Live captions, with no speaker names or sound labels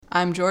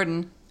I'm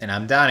Jordan. And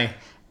I'm Donnie.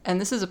 And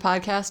this is a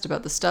podcast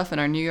about the stuff in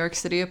our New York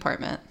City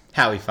apartment.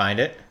 How we find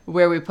it.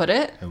 Where we put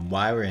it. And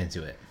why we're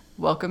into it.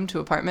 Welcome to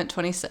Apartment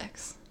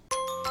 26.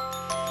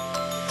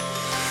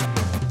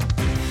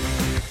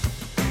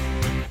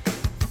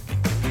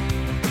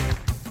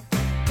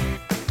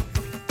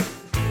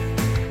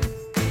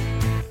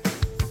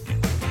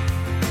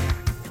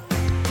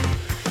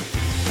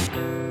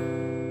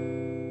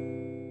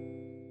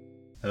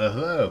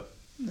 Hello.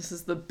 This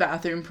is the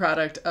bathroom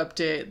product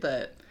update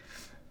that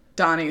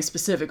Donnie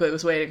specifically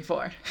was waiting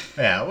for.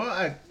 Yeah, well,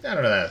 I don't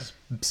know that I was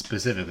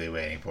specifically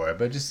waiting for it,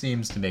 but it just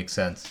seems to make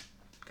sense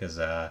because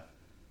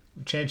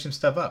we changed some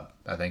stuff up,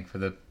 I think, for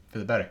the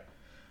better.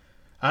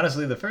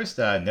 Honestly, the first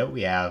note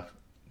we have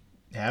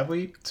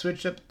we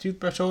switched up the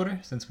toothbrush holder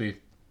since we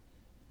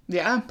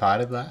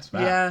potted last? Wow.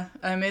 Yeah,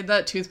 I made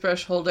that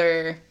toothbrush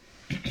holder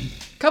a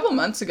couple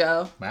months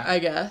ago, Wow. I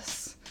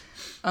guess.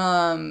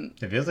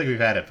 It feels like we've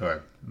had it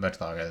for much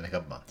longer than a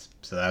couple months.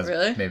 So that's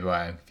really? maybe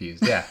why I'm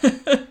confused. Yeah.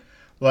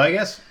 Well, I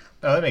guess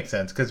that makes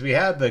sense because we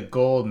had the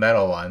gold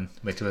metal one,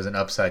 which was an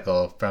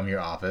upcycle from your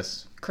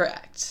office.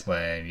 Correct.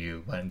 When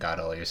you went and got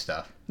all your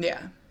stuff.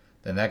 Yeah.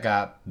 Then that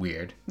got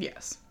weird.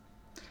 Yes.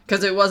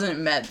 Because it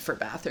wasn't meant for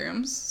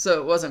bathrooms, so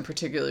it wasn't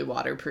particularly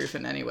waterproof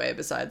in any way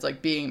besides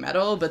like being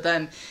metal, but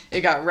then it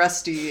got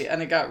rusty,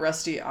 and it got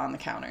rusty on the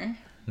counter.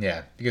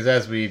 Yeah, because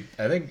as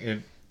I think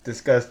it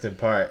discussed in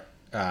part,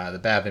 the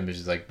bathroom is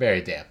just like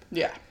very damp.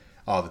 Yeah.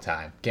 All the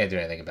time. Can't do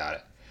anything about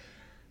it.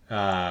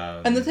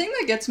 And the thing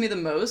that gets me the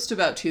most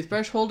about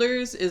toothbrush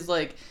holders is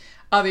like,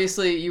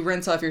 obviously you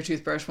rinse off your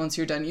toothbrush once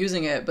you're done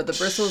using it, but the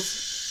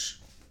bristles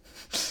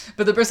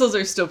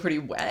are still pretty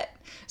wet.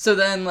 So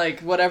then like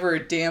whatever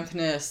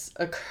dampness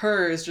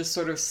occurs just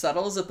sort of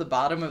settles at the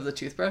bottom of the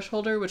toothbrush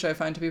holder, which I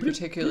find to be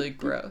particularly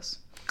gross.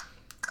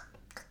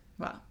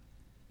 Wow.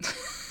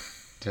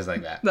 Just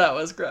like that. That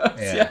was gross.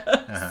 Yeah. Yes.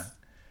 Uh-huh.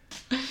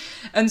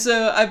 And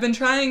so I've been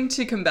trying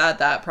to combat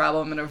that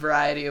problem in a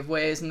variety of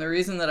ways. And the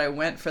reason that I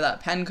went for that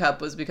pen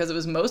cup was because it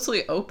was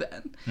mostly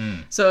open.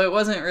 So it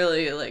wasn't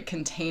really like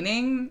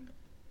containing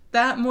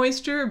that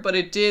moisture, but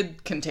it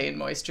did contain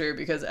moisture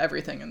because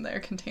everything in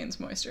there contains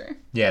moisture.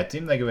 Yeah, it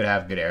seemed like it would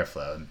have good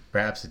airflow.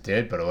 Perhaps it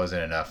did, but it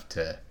wasn't enough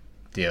to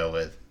deal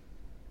with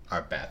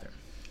our bathroom.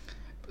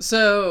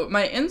 So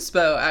my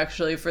inspo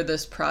actually for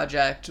this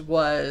project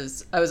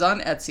was I was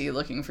on Etsy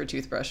looking for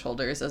toothbrush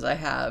holders as I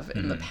have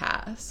in the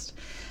past.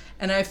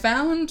 And I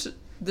found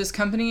this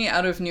company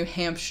out of New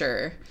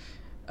Hampshire,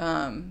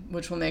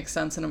 which will make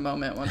sense in a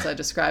moment once I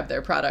describe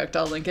their product.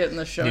 I'll link it in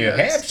the show notes.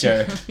 New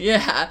Hampshire?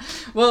 Yeah.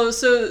 Well,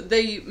 so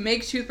they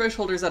make toothbrush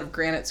holders out of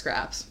granite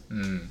scraps.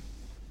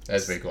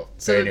 That's pretty cool.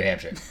 So, Very New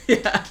Hampshire.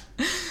 Yeah.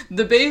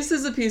 The base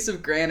is a piece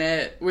of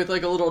granite with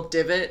like a little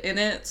divot in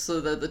it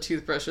so that the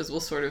toothbrushes will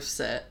sort of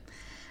sit.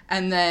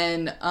 And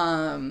then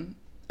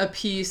a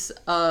piece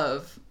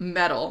of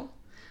metal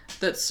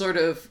that sort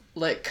of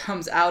like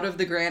comes out of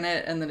the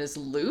granite and then is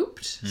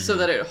looped so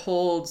that it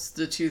holds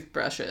the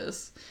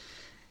toothbrushes.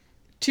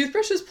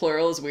 Toothbrushes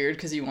plural is weird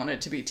because you want it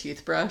to be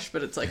teeth brush,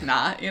 but it's like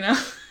not, you know?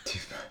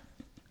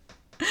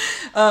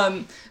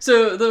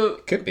 So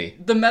Could be.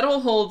 the metal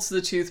holds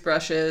the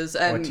toothbrushes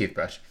and Or teeth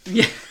brush.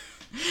 yeah.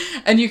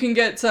 And you can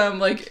get some,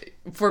 like,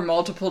 for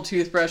multiple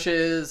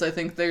toothbrushes, I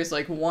think there's,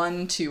 like,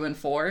 1, 2, and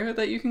 4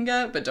 that you can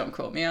get, but don't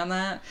quote me on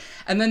that.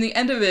 And then the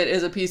end of it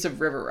is a piece of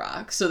river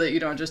rock, so that you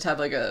don't just have,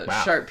 like, a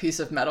sharp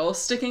piece of metal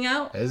sticking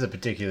out. It is a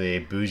particularly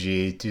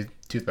bougie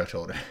toothbrush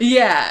holder.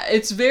 Yeah,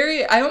 it's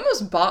very... I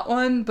almost bought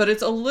one, but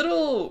it's a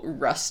little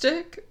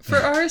rustic for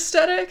our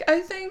aesthetic, I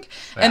think.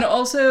 Wow. And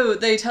also,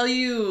 they tell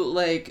you,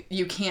 like,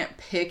 you can't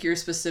pick your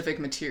specific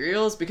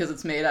materials because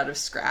it's made out of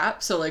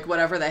scrap. So, like,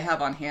 whatever they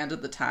have on hand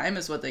at the time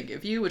is what they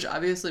give you, which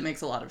obviously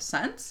makes a lot of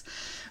sense.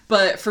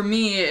 But for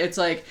me, it's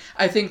like,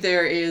 I think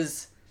there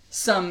is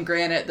some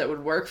granite that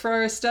would work for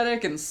our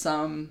aesthetic and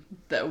some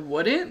that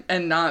wouldn't.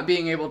 And not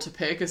being able to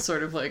pick is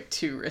sort of, like,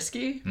 too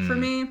risky for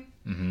me.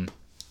 Mm-hmm.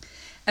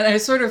 And I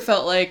sort of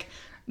felt like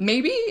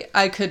maybe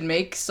I could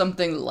make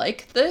something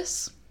like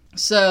this.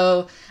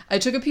 So I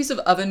took a piece of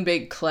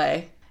oven-baked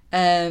clay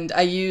and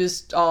I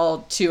used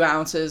all 2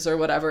 ounces or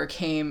whatever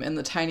came in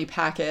the tiny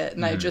packet.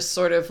 And I just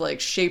sort of like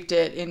shaped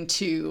it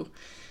into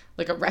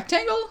like a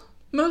rectangle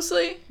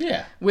mostly.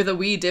 Yeah. With a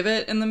wee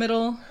divot in the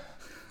middle.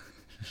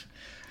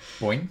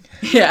 Boing.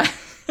 Yeah.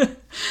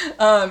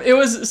 It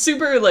was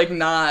super like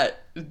not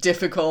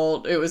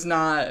difficult. It was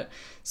not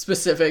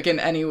specific in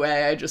any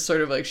way. I just sort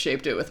of like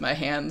shaped it with my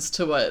hands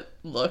to what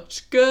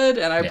looked good.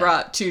 And I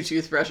brought 2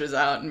 toothbrushes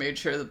out and made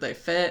sure that they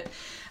fit.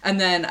 And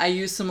then I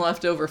used some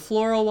leftover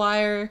floral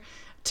wire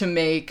to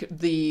make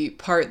the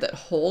part that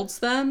holds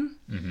them.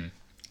 Mm-hmm.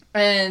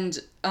 And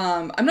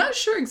I'm not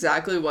sure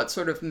exactly what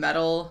sort of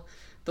metal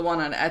the one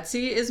on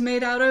Etsy is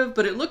made out of,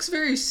 but it looks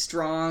very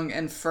strong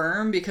and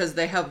firm because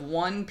they have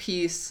one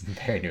piece...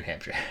 Very New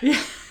Hampshire.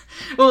 Yeah.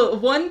 Well,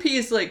 one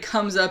piece like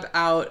comes up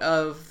out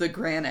of the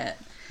granite.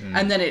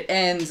 And then it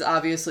ends,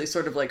 obviously,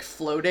 sort of like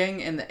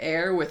floating in the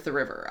air with the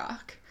river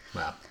rock.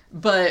 Wow.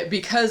 But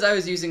because I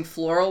was using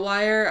floral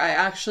wire, I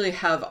actually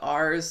have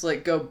ours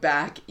like go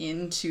back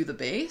into the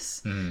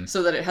base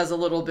so that it has a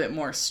little bit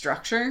more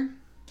structure.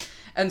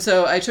 And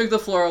so I took the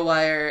floral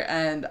wire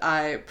and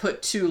I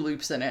put 2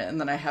 loops in it, and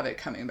then I have it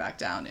coming back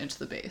down into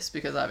the base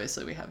because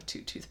obviously we have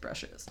 2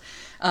 toothbrushes.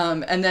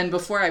 And then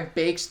before I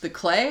baked the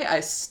clay, I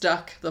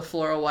stuck the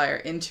floral wire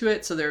into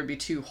it so there would be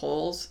 2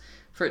 holes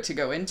for it to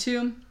go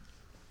into.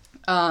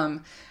 I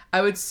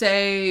would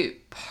say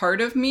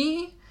part of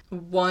me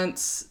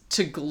wants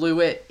to glue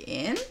it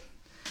in.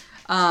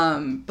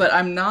 But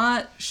I'm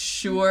not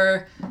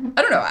sure.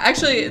 I don't know.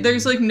 Actually,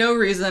 there's like no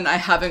reason I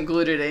haven't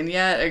glued it in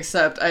yet,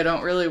 except I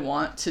don't really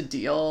want to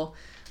deal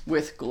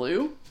with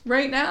glue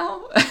right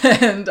now.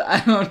 And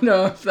I don't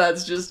know if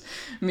that's just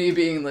me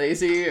being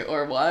lazy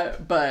or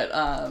what, but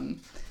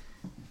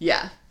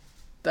yeah,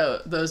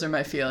 those are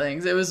my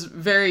feelings. It was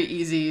very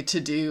easy to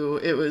do.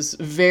 It was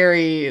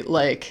very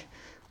like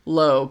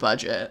low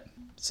budget.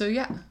 So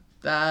yeah,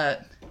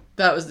 that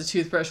was the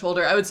toothbrush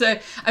holder. I would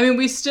say, I mean,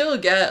 we still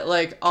get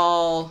like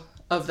all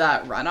of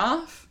that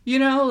runoff, you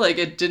know, like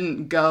it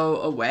didn't go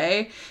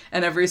away.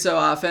 And every so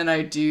often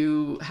I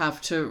do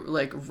have to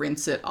like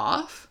rinse it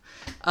off.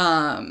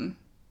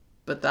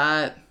 But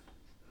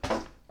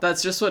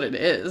that's just what it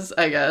is,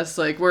 I guess.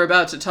 Like we're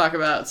about to talk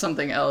about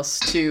something else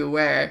too,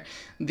 where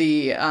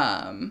the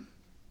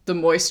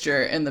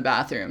moisture in the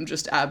bathroom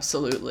just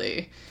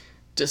absolutely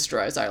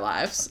destroys our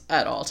lives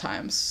at all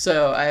times.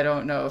 So I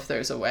don't know if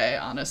there's a way,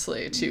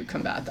 honestly, to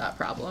combat that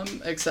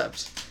problem,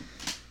 except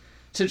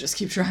to just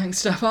keep drying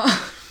stuff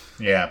off.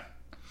 Yeah,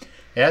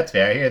 that's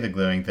fair. I hear the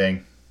gluing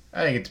thing.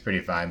 I think it's pretty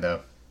fine,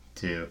 though,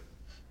 to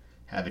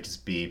have it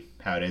just be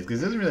how it is,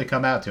 because it doesn't really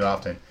come out too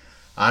often.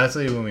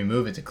 Honestly, when we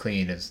move it to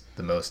clean is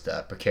the most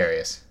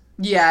precarious.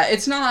 Yeah,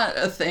 it's not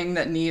a thing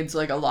that needs,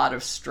 like, a lot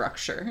of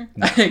structure,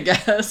 I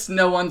guess.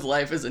 No one's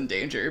life is in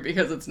danger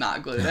because it's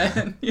not glued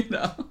in, you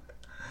know?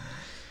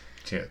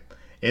 True.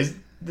 Is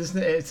this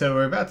so?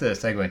 We're about to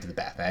segue into the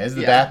bath mat. Is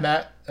the bath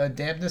mat a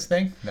dampness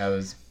thing? That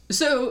was.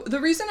 So the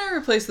reason I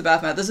replaced the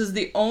bath mat. This is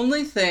the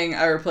only thing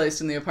I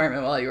replaced in the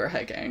apartment while you were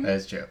hiking. That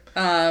is true.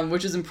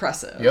 Which is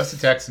impressive. You also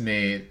texted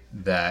me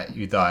that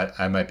you thought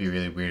I might be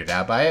really weirded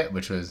out by it,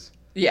 which was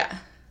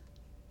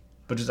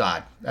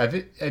odd.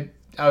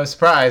 I was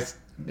surprised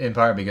in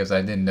part because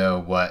I didn't know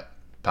what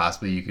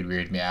possibly you could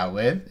weird me out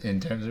with in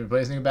terms of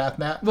replacing a bath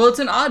mat. Well, it's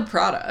an odd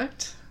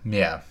product.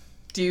 Yeah.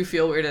 Do you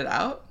feel weirded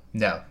out?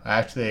 No, I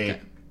actually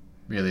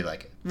really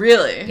like it.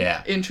 Really?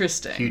 Yeah.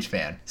 Interesting. Huge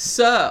fan.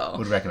 So,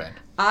 would recommend.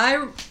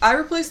 I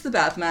replaced the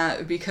bath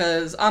mat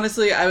because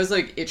honestly I was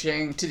like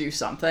itching to do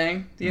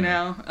something, you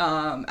know,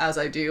 as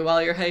I do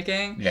while you're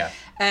hiking. Yeah.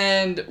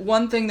 And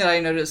one thing that I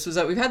noticed was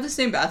that we've had the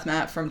same bath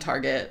mat from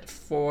Target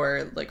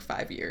for like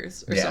 5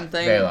 years or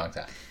something. Very long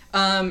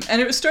time.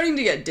 And it was starting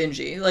to get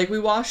dingy. Like we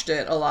washed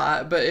it a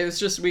lot, but it was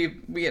just we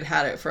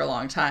had it for a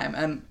long time.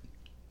 And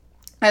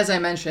as I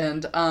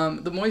mentioned,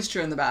 the moisture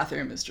in the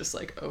bathroom is just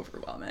like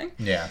overwhelming.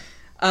 Yeah.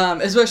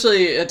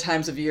 Especially at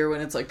times of year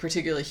when it's like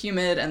particularly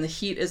humid and the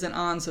heat isn't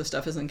on, so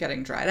stuff isn't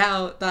getting dried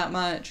out that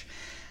much.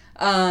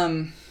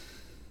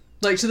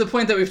 Like to the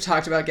point that we've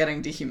talked about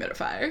getting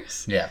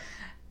dehumidifiers. Yeah.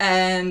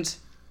 And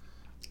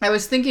I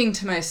was thinking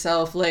to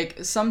myself,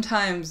 like,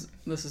 sometimes,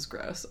 this is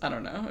gross, I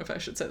don't know if I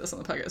should say this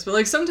on the podcast, but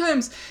like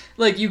sometimes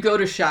like you go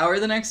to shower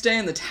the next day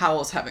and the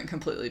towels haven't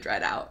completely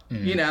dried out,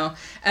 you know?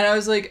 And I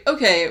was like,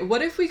 okay,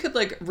 what if we could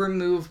like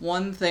remove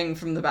one thing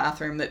from the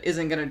bathroom that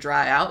isn't going to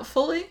dry out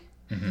fully?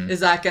 Is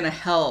that going to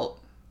help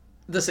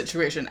the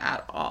situation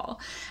at all?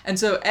 And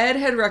so Ed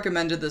had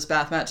recommended this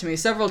bath mat to me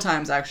several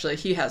times, actually.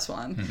 He has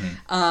one.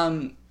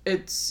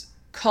 It's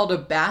called a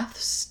bath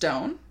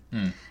stone,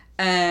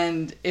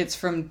 and it's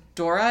from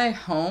Dorai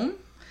Home.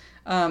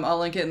 I'll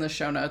link it in the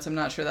show notes. I'm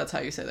not sure that's how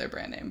you say their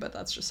brand name, but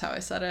that's just how I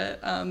said it.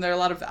 There are a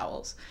lot of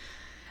vowels.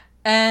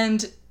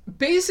 And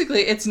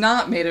basically, it's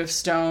not made of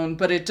stone,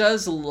 but it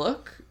does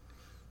look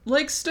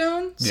like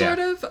stone, sort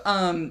of.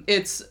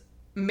 It's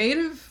made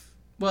of...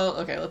 Well,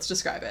 okay, let's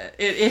describe it.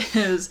 It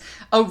is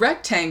a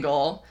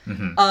rectangle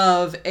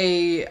of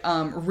a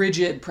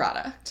rigid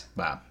product.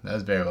 Wow, that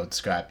was very well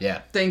described,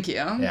 yeah. Thank you.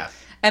 Yeah.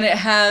 And it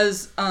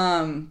has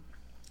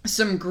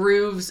some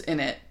grooves in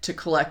it to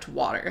collect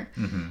water.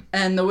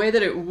 And the way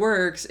that it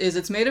works is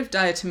it's made of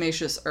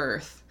diatomaceous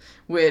earth,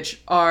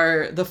 which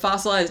are the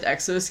fossilized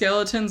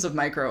exoskeletons of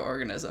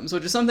microorganisms,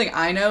 which is something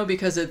I know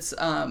because it's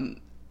a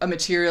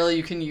material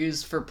you can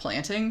use for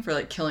planting, for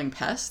like killing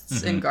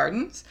pests in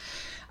gardens.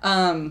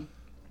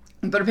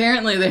 But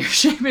apparently they're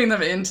shaping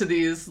them into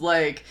these,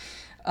 like,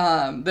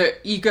 they're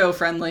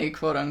eco-friendly,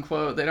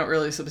 quote-unquote. They don't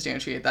really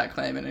substantiate that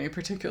claim in any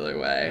particular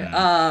way.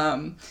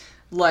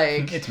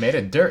 Like... It's made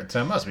of dirt,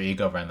 so it must be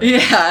eco-friendly.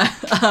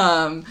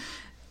 Yeah.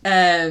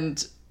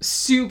 And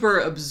super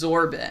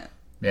absorbent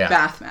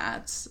bath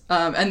mats.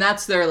 And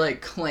that's their,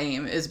 like,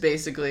 claim, is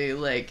basically,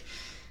 like,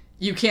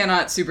 you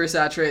cannot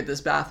supersaturate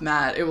this bath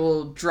mat. It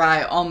will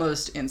dry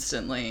almost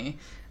instantly.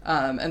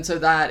 And so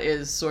that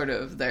is sort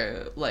of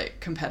their like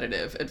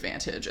competitive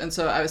advantage. And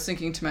so I was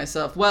thinking to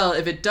myself, well,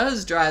 if it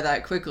does dry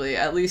that quickly,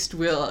 at least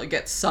we'll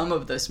get some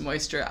of this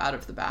moisture out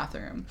of the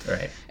bathroom.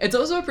 Right. It's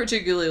also a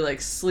particularly like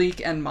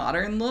sleek and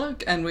modern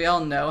look, and we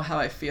all know how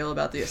I feel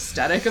about the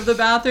aesthetic of the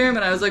bathroom.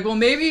 And I was like, well,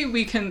 maybe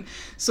we can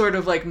sort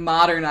of like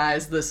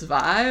modernize this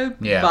vibe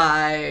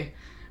by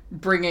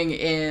bringing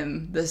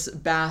in this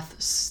bath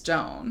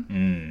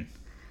stone.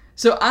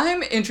 So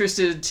I'm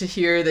interested to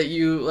hear that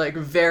you like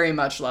very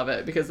much love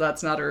it, because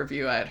that's not a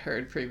review I had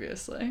heard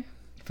previously.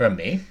 From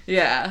me?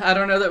 Yeah, I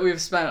don't know that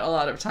we've spent a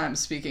lot of time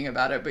speaking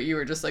about it, but you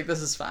were just like, this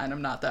is fine,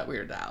 I'm not that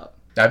weirded out.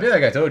 I feel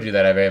like I told you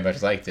that I very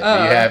much liked it,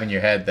 but you have in your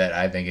head that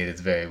I think it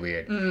is very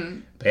weird.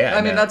 But yeah,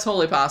 I mean, that's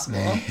wholly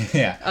possible.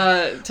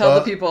 Yeah. Tell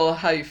the people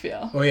how you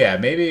feel. Well, yeah,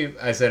 maybe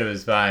I said it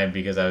was fine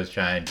because I was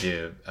trying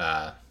to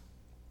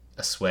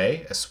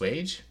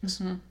assuage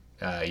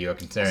your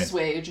concerns.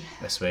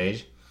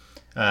 Assuage.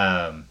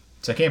 So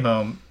I came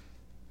home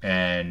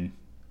and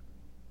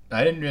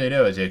I didn't really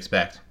know what to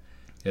expect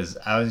because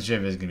I wasn't sure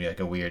if it was going to be like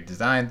a weird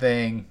design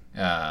thing.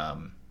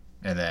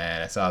 And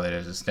then I saw that it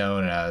was a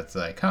stone and I was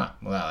like, huh,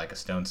 well, not like a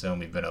stone.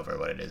 We've been over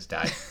what it is.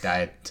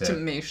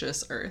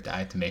 Diatomaceous earth.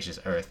 Diatomaceous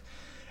earth.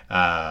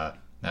 I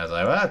was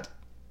like, well, that's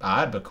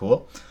odd, but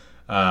cool.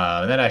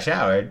 And then I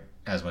showered,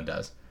 as one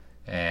does,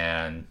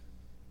 and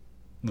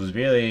was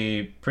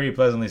really pretty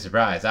pleasantly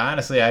surprised.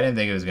 Honestly, I didn't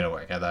think it was going to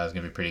work. I thought it was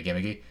going to be pretty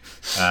gimmicky.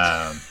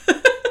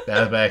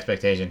 That was my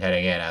expectation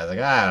heading in. I was like,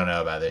 I don't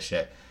know about this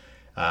shit.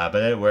 But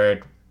it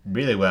worked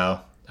really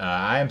well.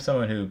 I am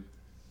someone who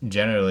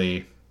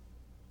generally,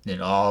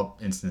 in all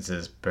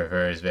instances,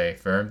 prefers very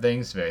firm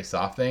things, very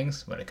soft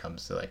things when it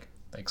comes to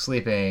like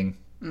sleeping.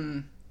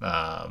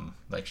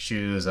 Like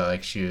shoes. I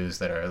like shoes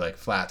that are like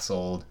flat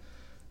soled,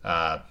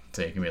 so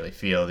you can really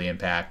feel the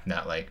impact,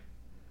 not like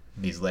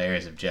these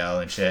layers of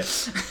gel and shit.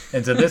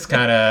 And so this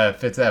kind of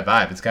fits that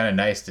vibe. It's kind of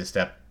nice to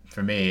step,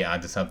 for me,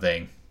 onto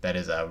something that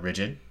is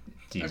rigid,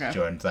 to use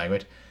Jordan's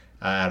language,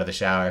 out of the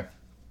shower.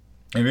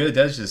 It really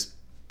does just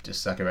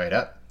suck it right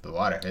up, the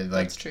water.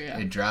 That's true, yeah.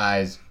 It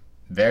dries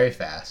very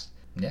fast.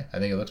 Yeah, I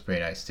think it looks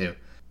pretty nice too.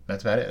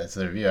 That's about it. That's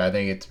the review. I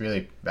think it's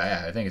really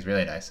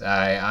nice.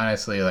 I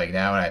honestly, like,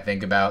 now when I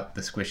think about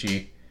the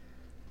squishy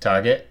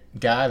Target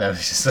guy that was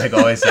just like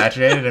always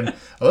saturated and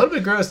a little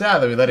bit grossed out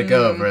that we let it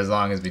go for as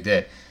long as we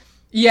did.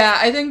 Yeah,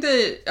 I think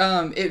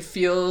that it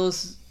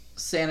feels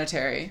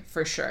sanitary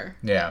for sure.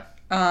 Yeah.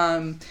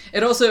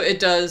 It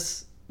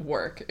does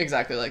work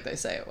exactly like they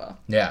say it will.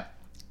 Yeah.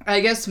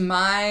 I guess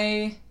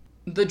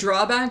the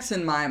drawbacks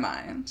in my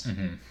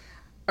mind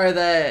are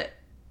that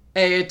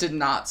it did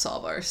not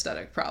solve our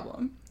aesthetic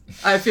problem.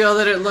 I feel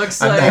that it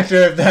looks like... I'm not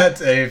sure if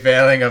that's a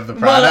failing of the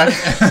product.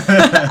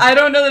 Well, I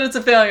don't know that it's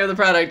a failing of the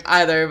product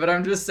either, but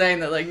I'm just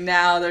saying that like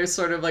now there's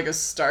sort of like a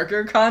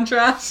starker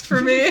contrast for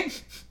me.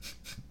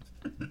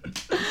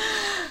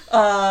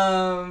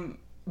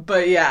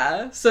 But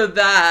yeah, so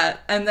that,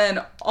 and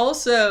then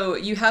also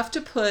you have to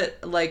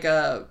put like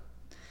a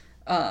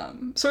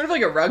sort of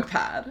like a rug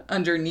pad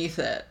underneath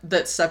it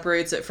that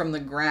separates it from the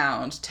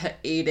ground to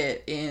aid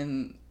it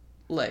in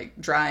like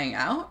drying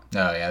out.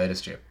 Oh yeah, that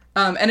is true.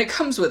 And it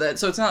comes with it,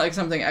 so it's not like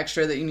something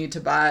extra that you need to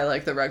buy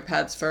like the rug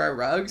pads for our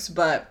rugs,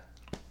 but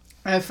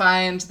I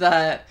find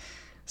that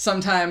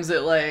sometimes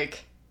it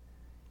like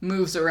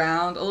moves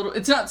around a little.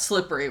 It's not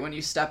slippery when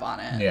you step on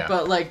it,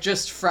 but like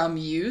just from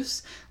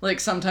use, like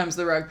sometimes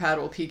the rug pad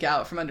will peek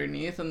out from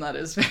underneath, and that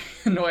is very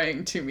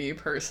annoying to me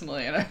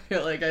personally, and I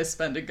feel like I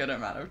spend a good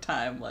amount of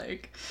time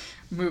like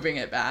moving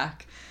it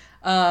back.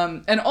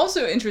 And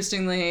also,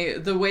 interestingly,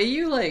 the way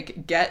you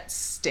like get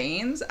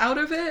stains out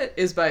of it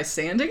is by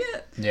sanding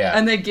it. Yeah.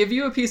 And they give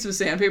you a piece of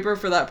sandpaper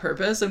for that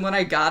purpose. And when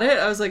I got it,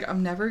 I was like,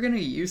 I'm never going to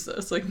use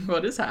this. Like,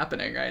 what is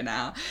happening right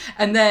now?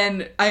 And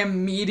then I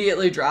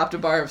immediately dropped a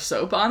bar of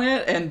soap on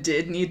it and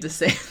did need to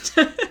sand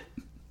it.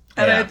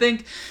 And I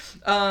think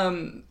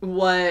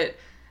what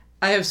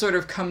I have sort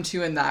of come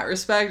to in that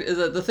respect is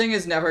that the thing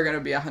is never going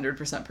to be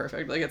 100%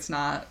 perfect. Like, it's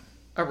not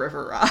a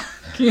river rock,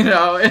 you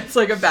know, it's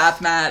like a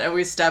bath mat and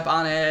we step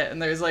on it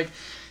and there's like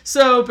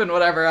soap and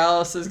whatever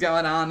else is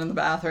going on in the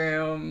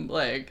bathroom.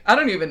 Like, I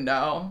don't even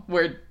know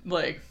where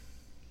like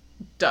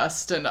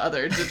dust and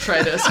other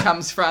detritus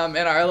comes from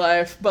in our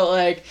life, but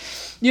like,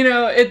 you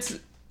know,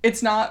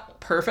 it's not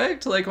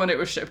perfect like when it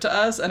was shipped to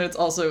us, and it's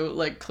also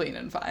like clean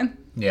and fine.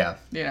 Yeah.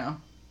 You know,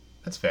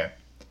 that's fair.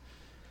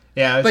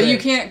 Yeah, but you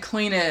can't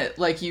clean it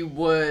like you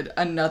would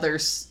another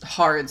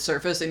hard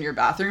surface in your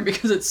bathroom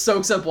because it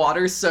soaks up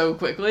water so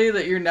quickly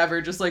that you're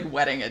never just like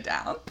wetting it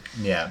down.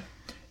 Yeah.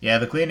 Yeah,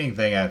 the cleaning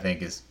thing I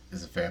think is a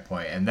fair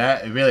point. And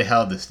that, it really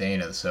held the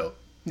stain of the soap.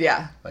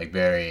 Yeah. Like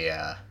very,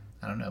 I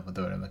don't know what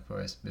the word I'm looking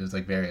for is. It was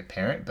like very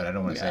apparent, but I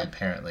don't want to say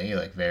apparently,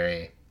 like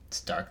very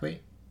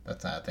starkly.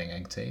 That's not a thing I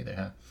can say either,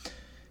 huh?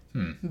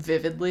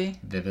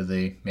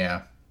 Vividly,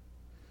 yeah.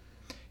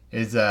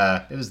 It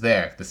was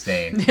there, the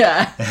stain.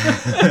 Yeah.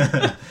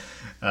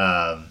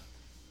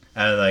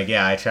 And like,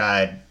 yeah, I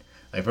tried,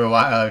 like for a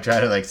while, I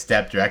tried to like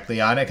step directly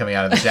on it coming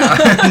out of the shower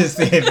to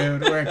see if it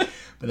would work.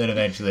 But then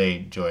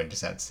eventually Jordan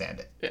just had to sand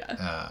it.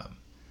 Yeah.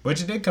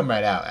 Which it did come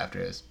right out after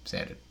it was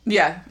sanded.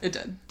 Yeah, it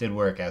did. Did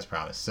work as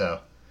promised. So,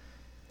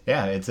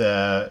 yeah, it's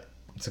a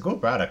cool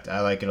product.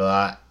 I like it a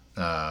lot.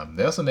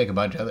 They also make a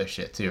bunch of other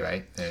shit too,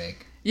 right? They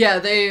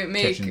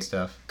make kitchen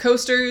stuff.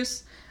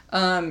 Coasters.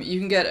 You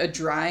can get a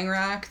drying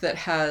rack that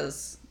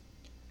has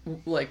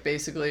like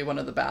basically one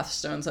of the bath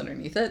stones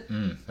underneath it.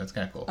 That's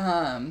kind of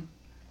cool.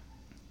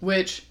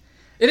 Which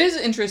it is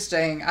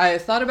interesting. I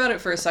thought about it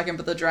for a second,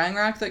 but the drying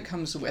rack that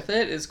comes with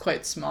it is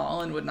quite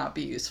small and would not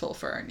be useful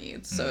for our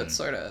needs. So it's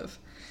sort of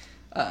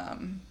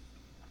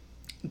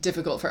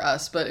difficult for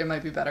us, but it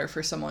might be better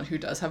for someone who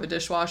does have a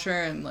dishwasher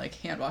and like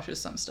hand washes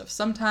some stuff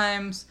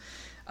sometimes.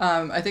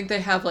 I think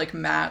they have like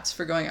mats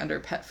for going under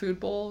pet food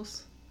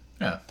bowls.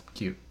 Oh,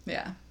 cute.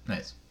 Yeah.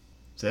 Nice.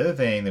 So the other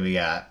thing that we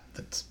got,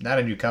 that's not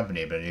a new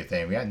company, but a new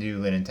thing, we got new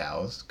linen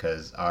towels,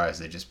 because ours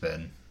have just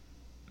been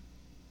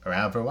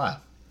around for a while.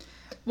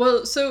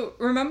 Well, so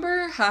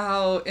remember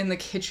how in the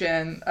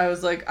kitchen I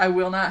was like, I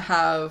will not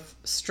have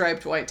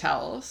striped white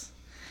towels.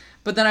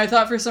 But then I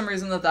thought for some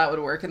reason that would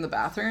work in the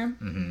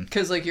bathroom.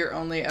 Because like you're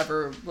only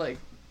ever like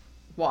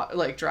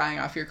drying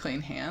off your clean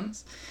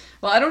hands.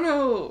 Well, I don't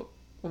know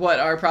what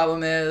our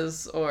problem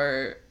is,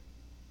 or...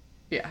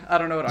 Yeah, I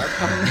don't know what our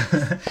problem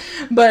is.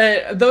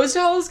 But those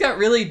towels got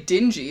really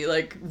dingy,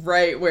 like,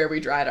 right where we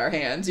dried our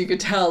hands. You could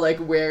tell, like,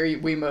 where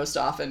we most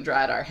often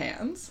dried our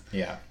hands.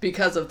 Yeah.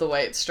 Because of the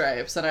white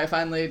stripes. And I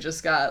finally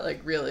just got,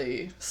 like,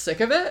 really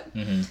sick of it.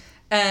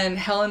 And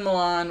Helen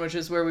Milan, which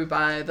is where we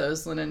buy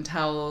those linen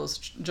towels,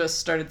 just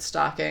started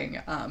stocking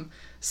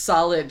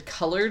solid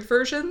colored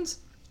versions.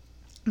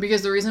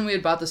 Because the reason we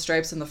had bought the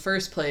stripes in the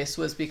first place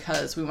was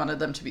because we wanted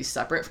them to be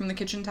separate from the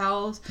kitchen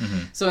towels.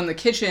 So in the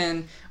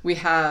kitchen, we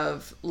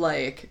have,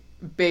 like,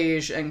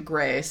 beige and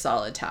gray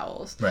solid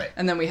towels. Right.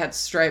 And then we had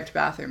striped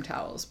bathroom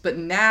towels. But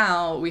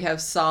now we have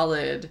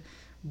solid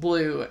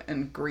blue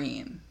and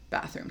green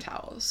bathroom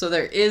towels. So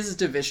there is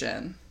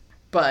division,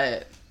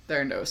 but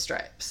there are no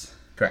stripes.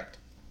 Correct.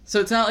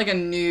 So it's not like a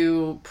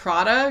new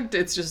product,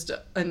 it's just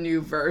a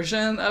new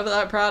version of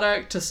that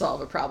product to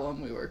solve a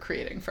problem we were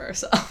creating for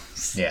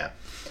ourselves. Yeah.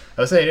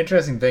 I would say an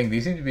interesting thing,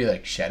 these seem to be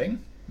like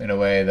shedding in a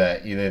way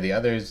that either the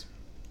others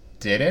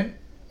didn't,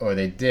 or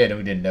they did and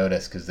we didn't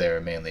notice because they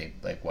were mainly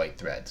like white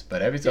threads.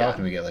 But every so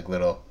often we get like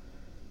little,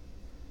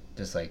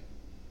 just like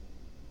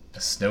a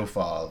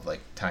snowfall of like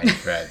tiny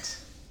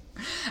threads.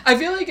 I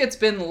feel like it's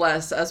been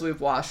less as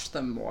we've washed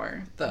them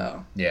more,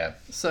 though. Yeah.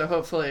 So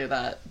hopefully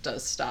that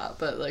does stop.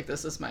 But like,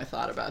 this is my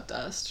thought about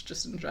dust,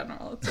 just in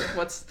general. It's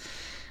like,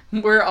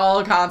 we're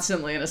all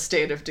constantly in a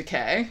state of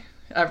decay.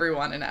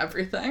 Everyone and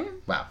everything.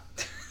 Wow.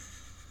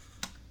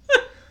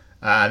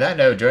 On that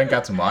note, Jordan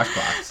got some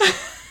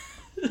washcloths.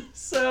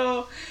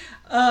 So,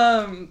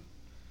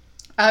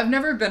 I've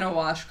never been a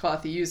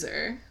washcloth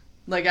user.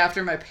 Like,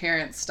 after my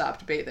parents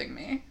stopped bathing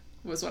me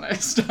was when I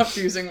stopped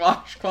using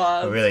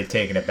washcloths. We're really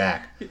taking it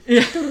back.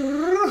 Yeah.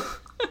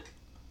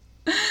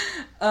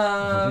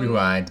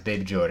 Rewind,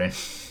 baby Jordan.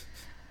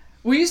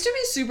 We used to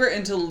be super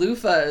into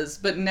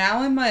loofahs, but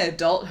now in my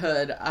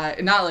adulthood,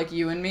 not like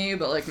you and me,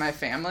 but like my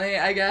family,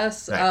 I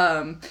guess.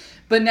 Right.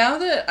 But now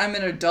that I'm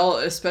an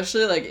adult,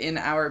 especially like in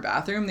our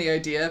bathroom, the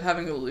idea of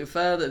having a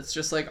loofah that's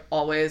just like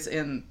always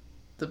in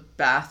the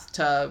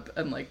bathtub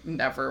and like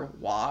never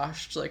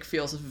washed like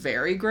feels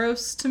very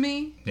gross to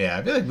me. Yeah,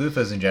 I feel like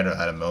loofahs in general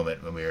had a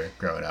moment when we were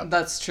growing up.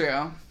 That's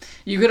true.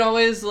 You could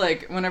always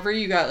like, whenever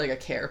you got like a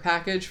care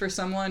package for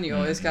someone, you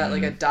always got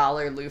like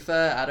 $1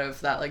 loofah out of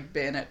that like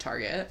bin at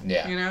Target.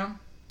 Yeah. You know?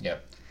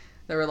 Yep.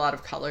 There were a lot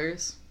of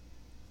colors.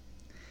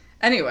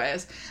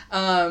 Anyways,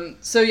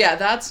 so yeah,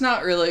 that's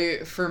not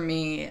really for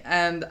me.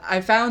 And I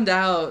found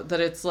out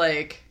that it's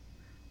like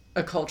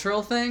a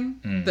cultural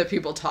thing that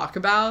people talk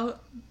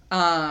about.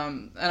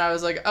 And I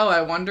was like, oh,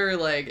 I wonder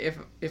like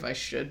if I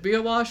should be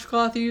a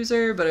washcloth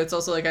user, but it's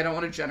also like I don't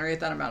want to generate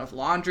that amount of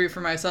laundry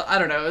for myself. I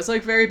don't know. It was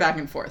like very back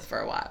and forth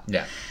for a while.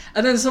 Yeah.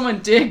 And then someone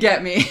did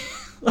get me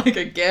like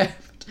a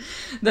gift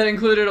that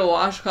included a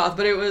washcloth,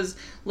 but it was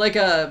like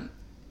a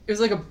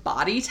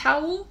body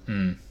towel.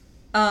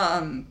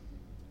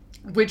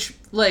 Which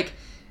like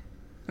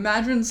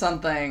imagine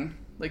something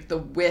like the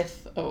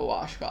width of a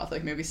washcloth,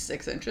 like maybe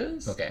 6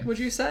 inches. Okay. Would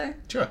you say?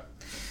 Sure.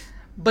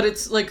 But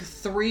it's like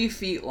 3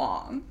 feet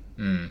long.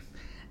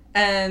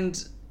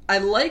 And I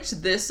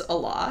liked this a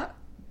lot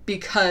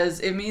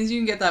because it means you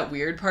can get that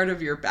weird part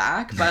of your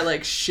back by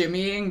like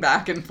shimmying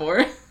back and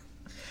forth.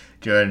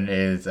 Jordan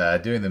is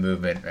doing the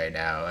movement right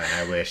now, and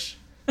I wish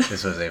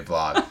this was a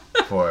vlog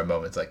for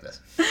moments like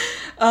this.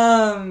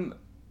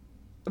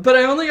 But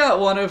I only got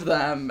one of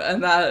them,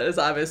 and that is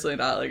obviously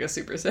not like a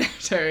super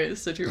sanitary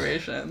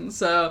situation.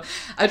 So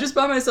I just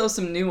bought myself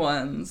some new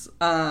ones.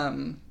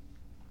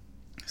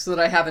 So that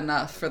I have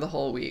enough for the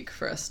whole week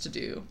for us to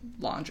do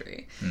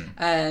laundry.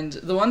 And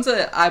the ones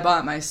that I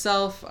bought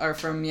myself are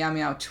from Meow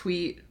Meow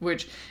Tweet,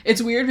 which it's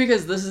weird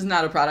because this is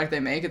not a product they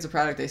make, it's a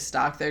product they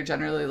stock. They're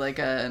generally like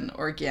an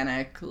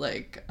organic,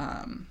 like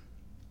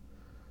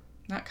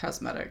not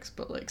cosmetics,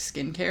 but like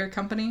skincare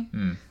company.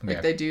 Okay.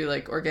 Like they do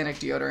like organic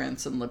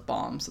deodorants and lip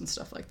balms and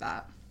stuff like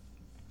that.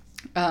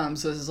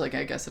 So this is like,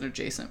 I guess, an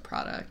adjacent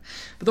product.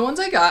 But the ones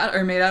I got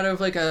are made out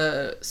of like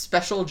a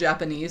special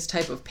Japanese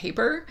type of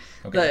paper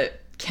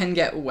that can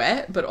get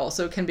wet, but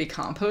also can be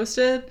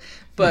composted,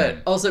 but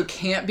also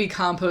can't be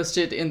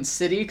composted in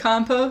city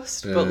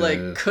compost, but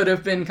like could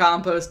have been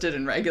composted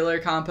in regular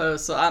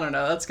compost. So I don't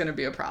know. That's going to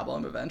be a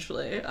problem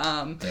eventually.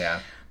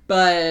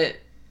 But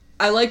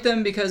I like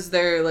them because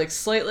they're like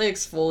slightly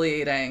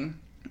exfoliating,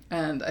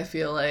 and I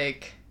feel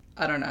like,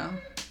 I don't know.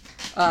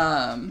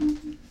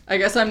 I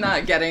guess I'm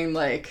not getting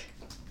like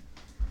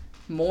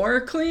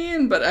more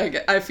clean, but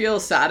I feel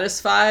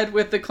satisfied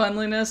with the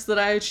cleanliness that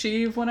I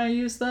achieve when I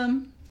use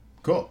them.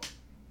 Cool.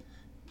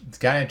 It's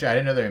kind of interesting. I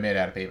didn't know they were made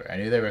out of paper. I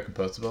knew they were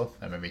compostable.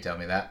 I remember you telling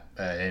me that,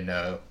 but I didn't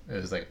know it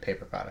was like a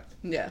paper product.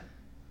 Yeah.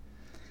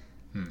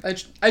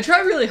 I try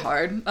really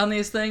hard on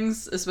these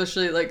things,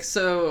 especially like,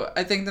 so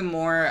I think the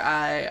more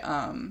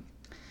I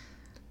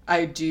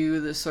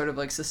do this sort of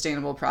like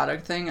sustainable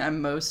product thing,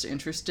 I'm most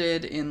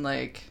interested in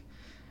like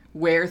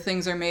where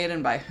things are made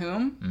and by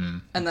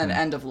whom, and then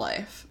end of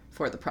life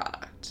for the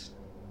product,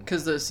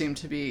 because those seem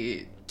to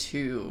be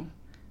two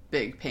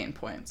big pain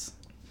points.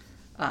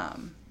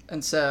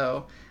 And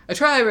so I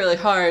try really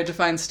hard to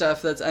find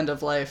stuff that's end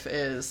of life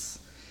is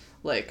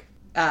like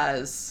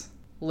as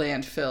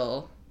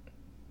landfill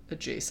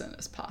adjacent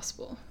as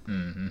possible.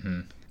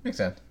 Makes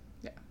sense.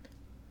 Yeah.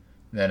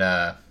 Then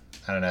I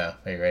don't know.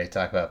 Are you ready to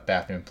talk about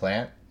bathroom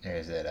plant, or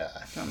is it?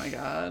 Oh my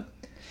god.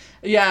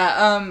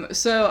 Yeah.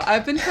 So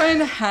I've been trying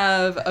to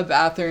have a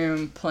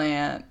bathroom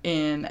plant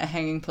in a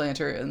hanging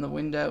planter in the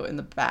window in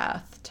the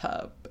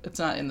bathtub. It's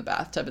not in the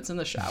bathtub. It's in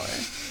the shower.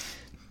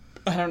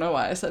 I don't know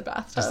why I said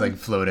bathtub. Just like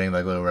floating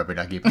like a little rubber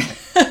ducky.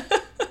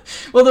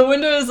 Well, the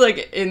window is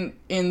like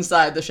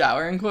inside the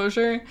shower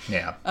enclosure.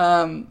 Yeah.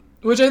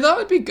 Which I thought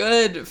would be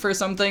good for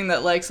something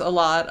that likes a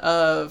lot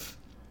of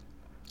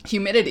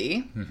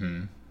humidity.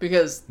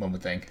 Because one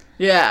would think.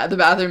 Yeah, the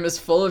bathroom is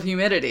full of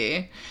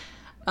humidity.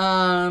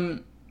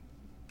 And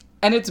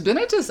it's been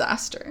a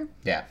disaster.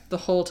 Yeah. The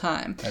whole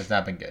time. It's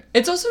not been good.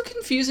 It's also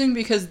confusing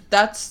because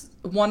that's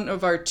one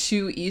of our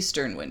two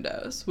eastern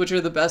windows, which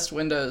are the best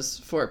windows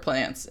for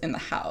plants in the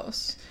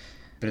house.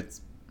 But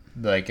it's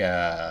like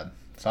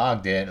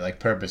fogged in like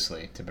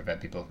purposely to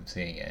prevent people from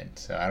seeing it.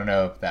 So I don't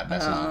know if that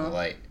messes with the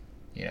light,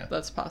 you know.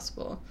 That's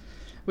possible.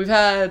 We've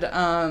had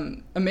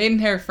a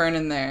maidenhair fern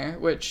in there,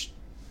 which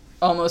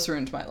almost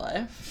ruined my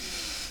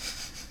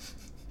life.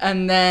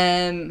 And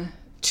then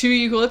 2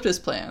 eucalyptus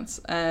plants,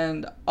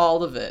 and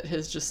all of it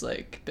has just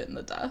like bitten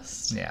the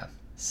dust. Yeah.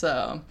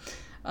 So,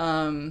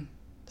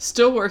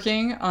 still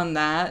working on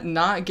that,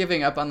 not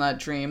giving up on that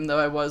dream, though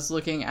I was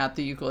looking at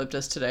the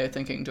eucalyptus today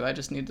thinking, do I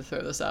just need to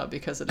throw this out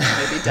because it is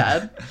maybe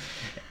dead?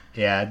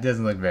 Yeah, it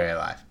doesn't look very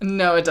alive.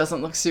 No, it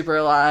doesn't look super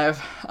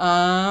alive.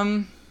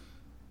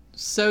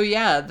 So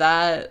yeah,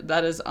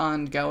 that is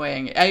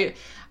ongoing.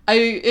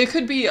 It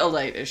could be a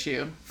light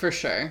issue for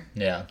sure.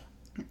 Yeah.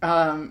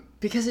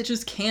 Because it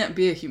just can't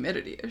be a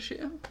humidity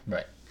issue.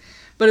 Right.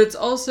 But it's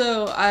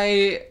also,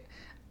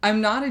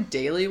 I'm not a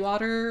daily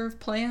waterer of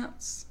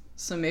plants,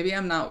 so maybe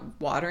I'm not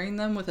watering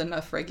them with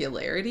enough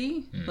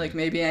regularity. Like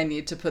maybe I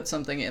need to put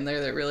something in there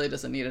that really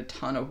doesn't need a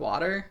ton of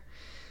water.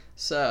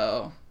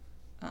 So,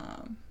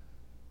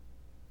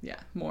 yeah,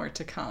 more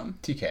to come.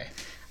 TK.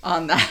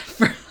 On that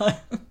front.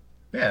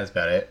 Yeah, that's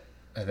about it,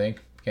 I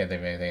think. Can't think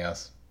of anything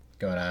else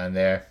going on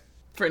there.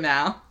 For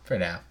now.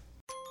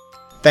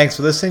 Thanks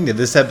for listening to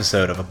this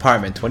episode of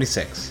Apartment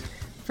 26.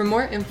 For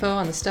more info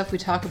on the stuff we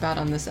talk about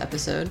on this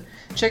episode,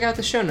 check out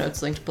the show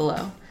notes linked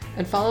below,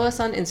 and follow us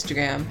on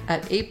Instagram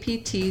at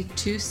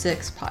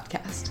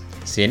APT26podcast.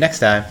 See you next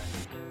time.